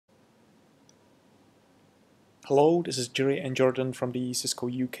Hello, this is Jerry and Jordan from the Cisco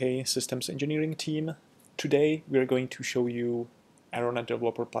UK Systems Engineering team. Today we are going to show you Aironet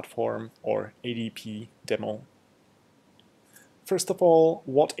Developer Platform or ADP demo. First of all,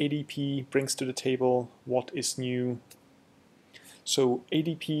 what ADP brings to the table, what is new. So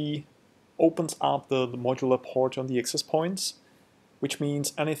ADP opens up the modular port on the access points, which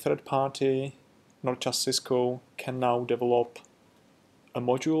means any third party, not just Cisco, can now develop a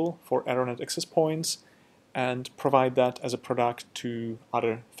module for Aironet access points and provide that as a product to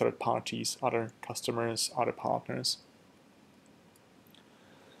other third parties, other customers, other partners.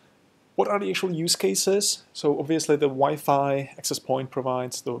 What are the actual use cases? So obviously the Wi-Fi access point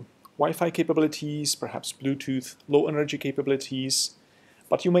provides the Wi-Fi capabilities, perhaps Bluetooth low energy capabilities,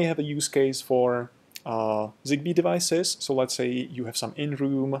 but you may have a use case for Zigbee devices. So let's say you have some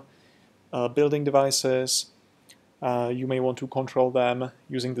in-room building devices. You may want to control them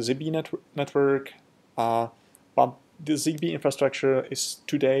using the Zigbee network. But the Zigbee infrastructure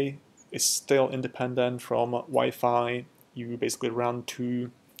today is still independent from Wi-Fi. You basically run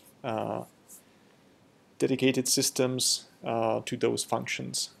two dedicated systems to those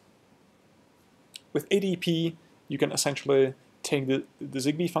functions. With ADP, you can essentially take the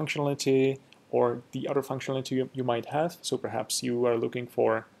Zigbee functionality or the other functionality you might have. So perhaps you are looking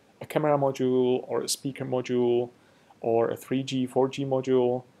for a camera module or a speaker module or a 3G, 4G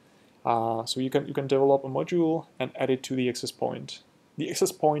module. So you can develop a module and add it to the access point. The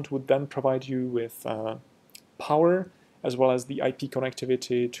access point would then provide you with power as well as the IP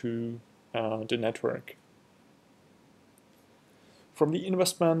connectivity to the network. From the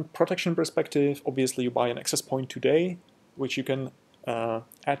investment protection perspective, obviously you buy an access point today, which you can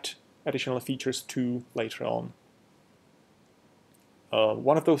add additional features to later on.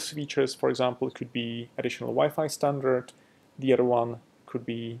 One of those features, for example, could be additional Wi-Fi standard. The other one could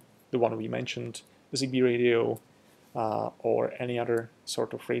be the one we mentioned, the Zigbee radio, or any other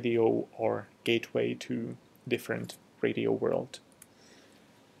sort of radio or gateway to different radio world.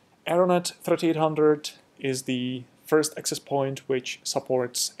 Aironet 3800 is the first access point which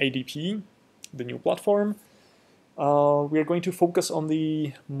supports ADP, the new platform. We are going to focus on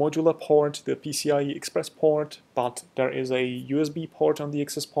the modular port, the PCIe Express port, but there is a USB port on the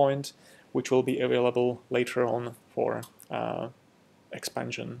access point, which will be available later on for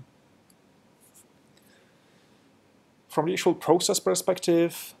expansion. From the actual process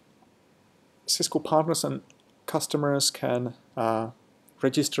perspective, Cisco partners and customers can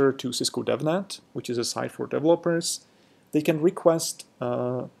register to Cisco DevNet, which is a site for developers. They can request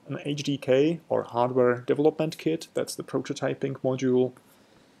an HDK or hardware development kit, that's the prototyping module,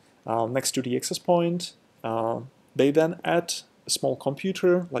 next to the access point. They then add a small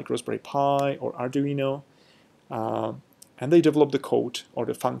computer like Raspberry Pi or Arduino, and they develop the code or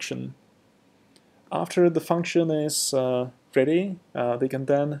the function. After the function is ready, they can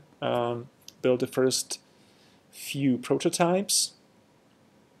then build the first few prototypes,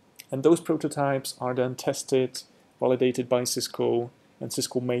 and those prototypes are then tested, validated by Cisco, and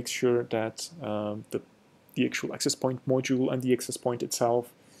Cisco makes sure that the actual access point module and the access point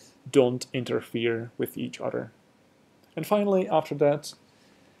itself don't interfere with each other. And finally, after that,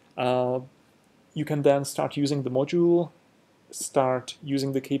 you can then start using the module, start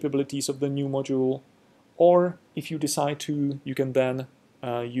using the capabilities of the new module, or if you decide to, you can then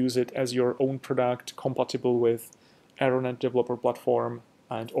use it as your own product compatible with Aironet Developer Platform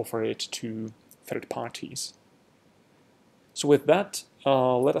and offer it to third parties. So with that,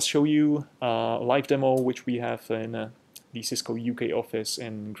 let us show you a live demo which we have in the Cisco UK office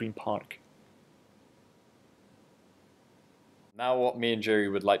in Green Park. Now what me and Jerry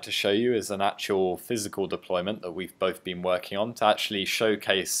would like to show you is an actual physical deployment that we've both been working on to actually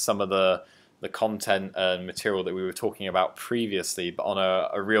showcase some of the content and material that we were talking about previously, but on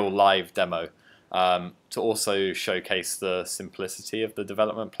a real live demo, to also showcase the simplicity of the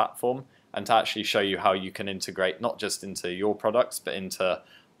development platform and to actually show you how you can integrate not just into your products but into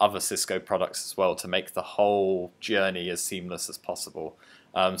other Cisco products as well to make the whole journey as seamless as possible.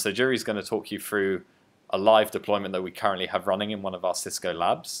 So Jerry's going to talk you through a live deployment that we currently have running in one of our Cisco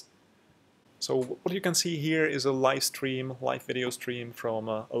labs. So what you can see here is a live video stream from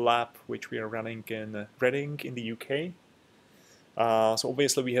a lab which we are running in Reading in the UK. So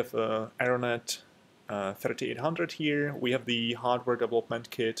obviously we have Aironet 3800 here. We have the hardware development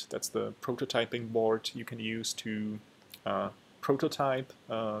kit, that's the prototyping board you can use to prototype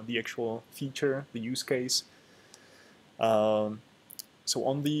the actual feature, the use case. So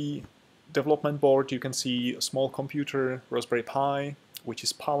on the development board you can see a small computer, Raspberry Pi, which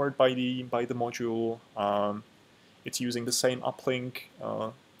is powered by the module. It's using the same uplink,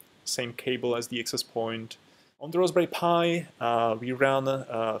 same cable as the access point. On the Raspberry Pi, we run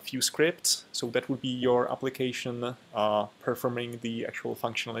a few scripts, so that would be your application performing the actual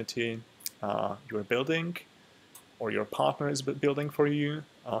functionality you're building or your partner is building for you.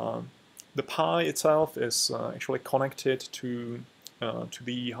 The Pi itself is actually connected to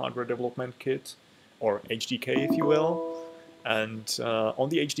the hardware development kit, or HDK if you will. And on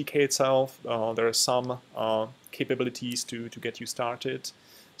the HDK itself, there are some capabilities to get you started.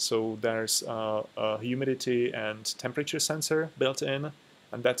 So there's a humidity and temperature sensor built in,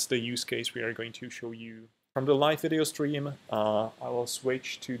 and that's the use case we are going to show you. From the live video stream, I will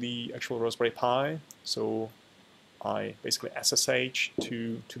switch to the actual Raspberry Pi. So I basically SSH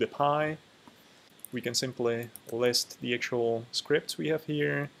to the Pi. We can simply list the actual scripts we have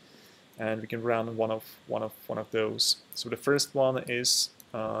here, and we can run one of those. So the first one is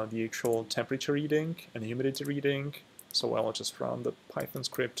the actual temperature reading and humidity reading. So I'll just run the Python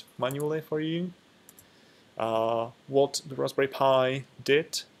script manually for you. What the Raspberry Pi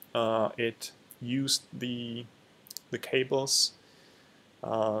did, it used the cables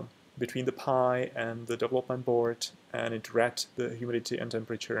between the Pi and the development board, and it read the humidity and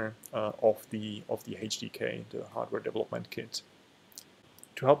temperature of the HDK, the hardware development kit.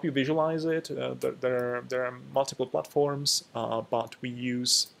 To help you visualize it, there are multiple platforms, but we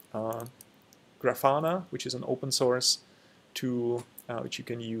use Grafana, which is an open source tool which you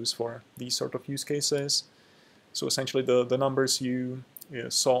can use for these sort of use cases. So essentially, the numbers you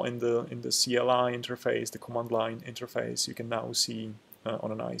saw in the CLI interface, the command line interface, you can now see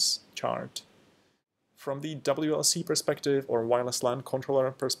on a nice chart. From the WLC perspective or wireless LAN controller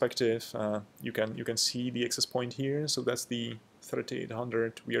perspective, you can see the access point here. So that's the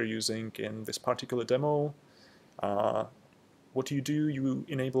 3800 we are using in this particular demo. What do? You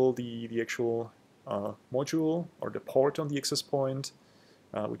enable the actual module or the port on the access point,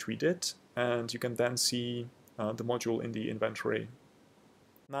 which we did, and you can then see the module in the inventory.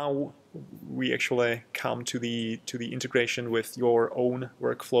 Now we actually come to the integration with your own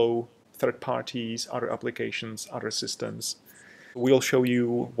workflow, third parties, other applications, other systems. We'll show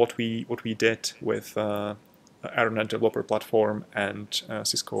you what we did with Aironet developer platform and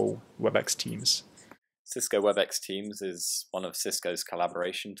Cisco WebEx Teams. Cisco WebEx Teams is one of Cisco's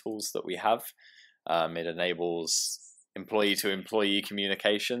collaboration tools that we have. It enables employee-to-employee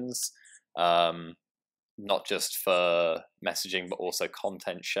communications, not just for messaging, but also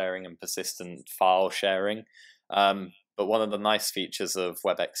content sharing and persistent file sharing. But one of the nice features of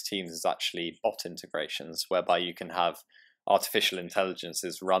WebEx Teams is actually bot integrations, whereby you can have artificial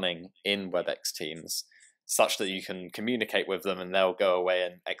intelligences running in WebEx Teams, such that you can communicate with them and they'll go away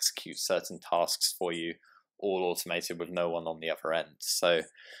and execute certain tasks for you, all automated with no one on the other end. So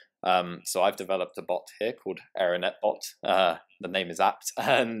I've developed a bot here called Aironet bot. The name is apt,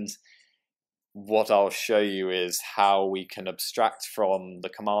 and what I'll show you is how we can abstract from the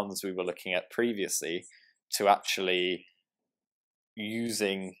commands we were looking at previously to actually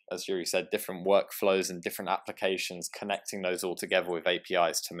using, as Yuri said, different workflows and different applications, connecting those all together with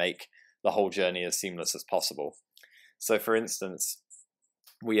APIs to make the whole journey as seamless as possible. So for instance,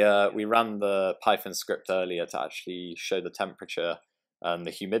 we ran the Python script earlier to actually show the temperature and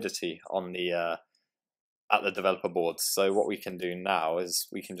the humidity on the at the developer board. So what we can do now is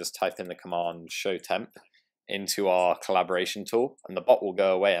we can just type in the command show temp into our collaboration tool, and the bot will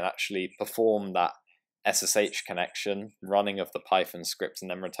go away and actually perform that SSH connection, running of the Python script, and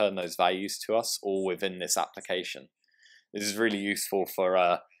then return those values to us all within this application. This is really useful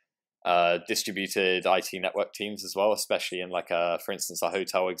for distributed IT network teams as well, especially in for instance, a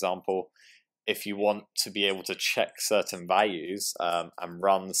hotel example. If you want to be able to check certain values and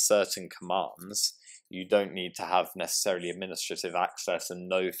run certain commands, you don't need to have necessarily administrative access and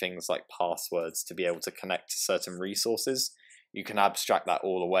know things like passwords to be able to connect to certain resources. You can abstract that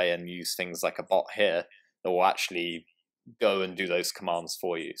all away and use things like a bot here that will actually go and do those commands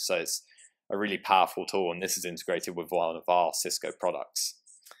for you. So it's a really powerful tool, and this is integrated with one of our Cisco products.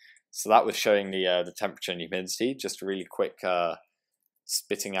 So that was showing the temperature and humidity, just a really quick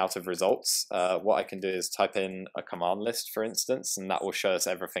spitting out of results. What I can do is type in a command list, for instance, and that will show us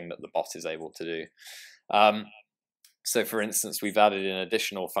everything that the bot is able to do. So for instance, we've added in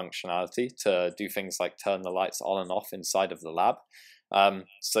additional functionality to do things like turn the lights on and off inside of the lab.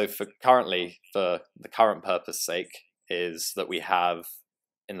 So for the current purpose sake is that we have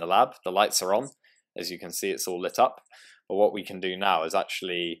in the lab, the lights are on. As you can see, it's all lit up. But what we can do now is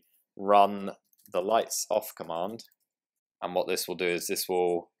actually run the lights off command. And what this will do is this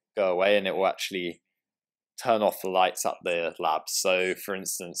will go away and it will actually turn off the lights at the lab. So for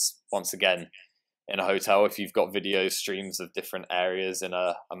instance, once again, in a hotel, if you've got video streams of different areas in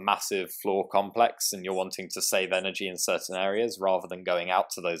a massive floor complex and you're wanting to save energy in certain areas rather than going out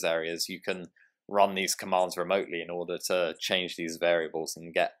to those areas, you can run these commands remotely in order to change these variables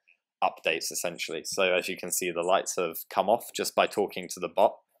and get updates essentially. So as you can see, the lights have come off just by talking to the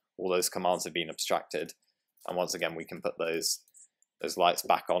bot. All those commands have been abstracted. And once again, we can put those lights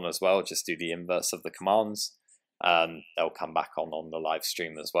back on as well, just do the inverse of the commands, and they'll come back on the live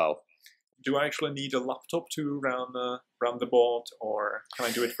stream as well. Do I actually need a laptop to run the bot, or can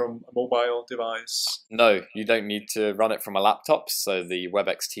I do it from a mobile device? No, you don't need to run it from a laptop. So the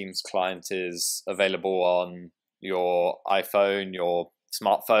WebEx Teams client is available on your iPhone, your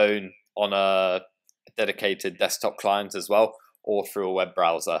smartphone, on a dedicated desktop client as well, or through a web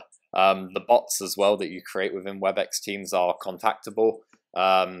browser. The bots as well that you create within WebEx Teams are contactable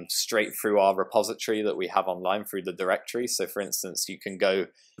straight through our repository that we have online through the directory. So for instance, you can go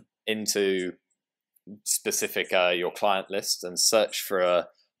into specific your client list and search for a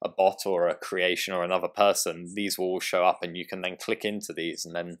bot or a creation or another person. These will all show up and you can then click into these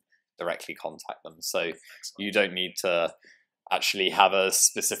and then directly contact them. So you don't need to actually have a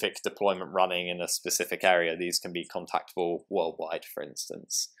specific deployment running in a specific area. These can be contactable worldwide, for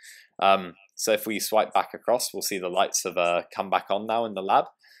instance. So if we swipe back across, we'll see the lights have come back on now in the lab.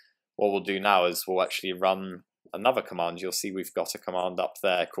 What we'll do now is we'll actually run another command. You'll see we've got a command up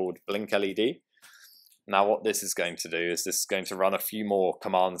there called blink LED. Now what this is going to do is this is going to run a few more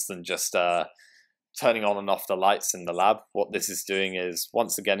commands than just turning on and off the lights in the lab. What this is doing is,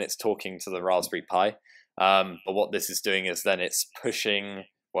 once again, it's talking to the Raspberry Pi. But what this is doing is then it's pushing,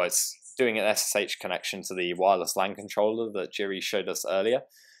 well, it's doing an SSH connection to the wireless LAN controller that Jiri showed us earlier.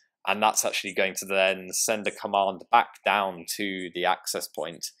 And that's actually going to then send a command back down to the access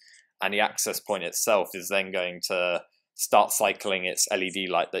point. And the access point itself is then going to start cycling its LED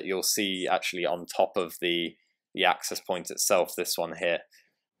light that you'll see actually on top of the access point itself, this one here.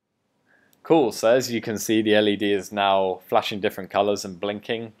 Cool, so as you can see, the LED is now flashing different colors and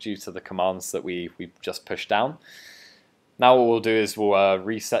blinking due to the commands that we just pushed down. Now what we'll do is we'll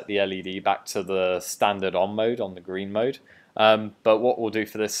reset the LED back to the standard on mode, on the green mode. But what we'll do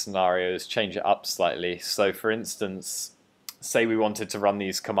for this scenario is change it up slightly. So for instance, say we wanted to run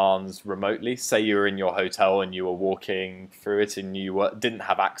these commands remotely. Say you were in your hotel and you were walking through it and you didn't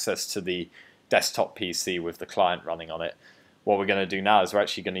have access to the desktop PC with the client running on it. What we're going to do now is we're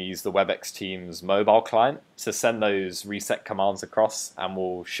actually going to use the WebEx Teams mobile client to send those reset commands across, and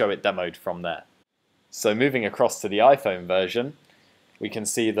we'll show it demoed from there. So moving across to the iPhone version, we can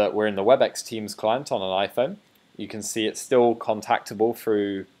see that we're in the WebEx Teams client on an iPhone. You can see it's still contactable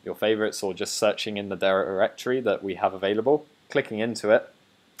through your favorites or just searching in the directory that we have available. Clicking into it,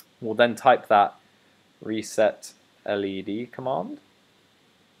 we'll then type that reset LED command,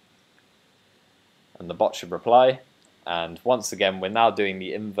 and the bot should reply. And once again, we're now doing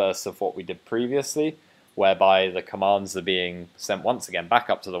the inverse of what we did previously, whereby the commands are being sent once again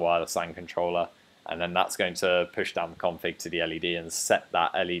back up to the wireless LAN controller, and then that's going to push down the config to the LED and set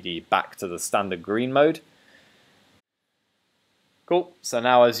that LED back to the standard green mode. Cool, so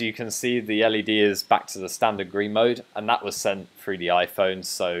now as you can see, the LED is back to the standard green mode, and that was sent through the iPhone,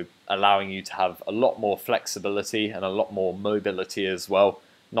 so allowing you to have a lot more flexibility and a lot more mobility as well.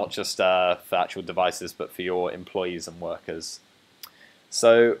 Not just for actual devices, but for your employees and workers.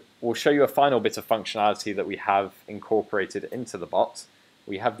 So we'll show you a final bit of functionality that we have incorporated into the bot.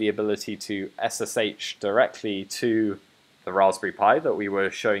 We have the ability to SSH directly to the Raspberry Pi that we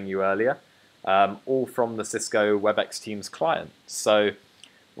were showing you earlier, all from the Cisco WebEx Teams client. So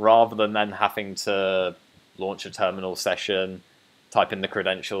rather than then having to launch a terminal session, type in the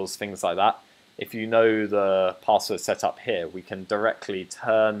credentials, things like that, if you know the password set up here, we can directly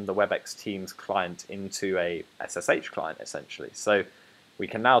turn the WebEx Teams client into a SSH client, essentially. So we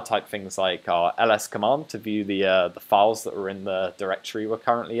can now type things like our ls command to view the files that are in the directory we're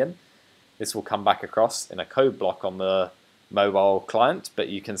currently in. This will come back across in a code block on the mobile client, but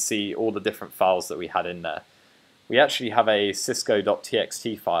you can see all the different files that we had in there. We actually have a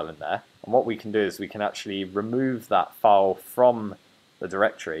cisco.txt file in there, and what we can do is we can actually remove that file from the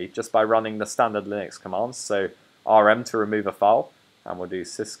directory just by running the standard Linux commands. So rm to remove a file, and we'll do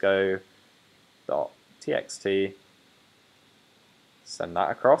cisco.txt, send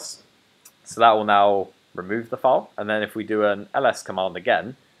that across. So that will now remove the file, and then if we do an ls command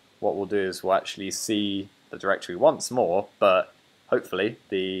again, what we'll do is we'll actually see the directory once more, but hopefully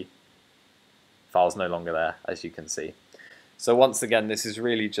the file's no longer there, as you can see. So once again, this is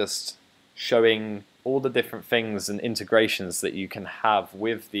really just showing all the different things and integrations that you can have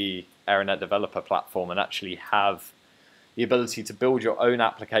with the Aironet developer platform and actually have the ability to build your own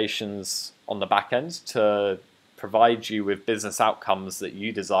applications on the back end to provide you with business outcomes that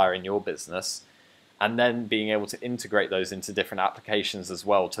you desire in your business, and then being able to integrate those into different applications as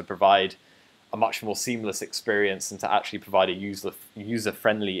well to provide a much more seamless experience and to actually provide a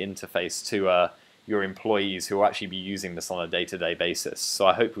user-friendly interface to your employees who will actually be using this on a day-to-day basis. So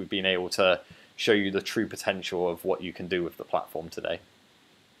I hope we've been able to show you the true potential of what you can do with the platform today.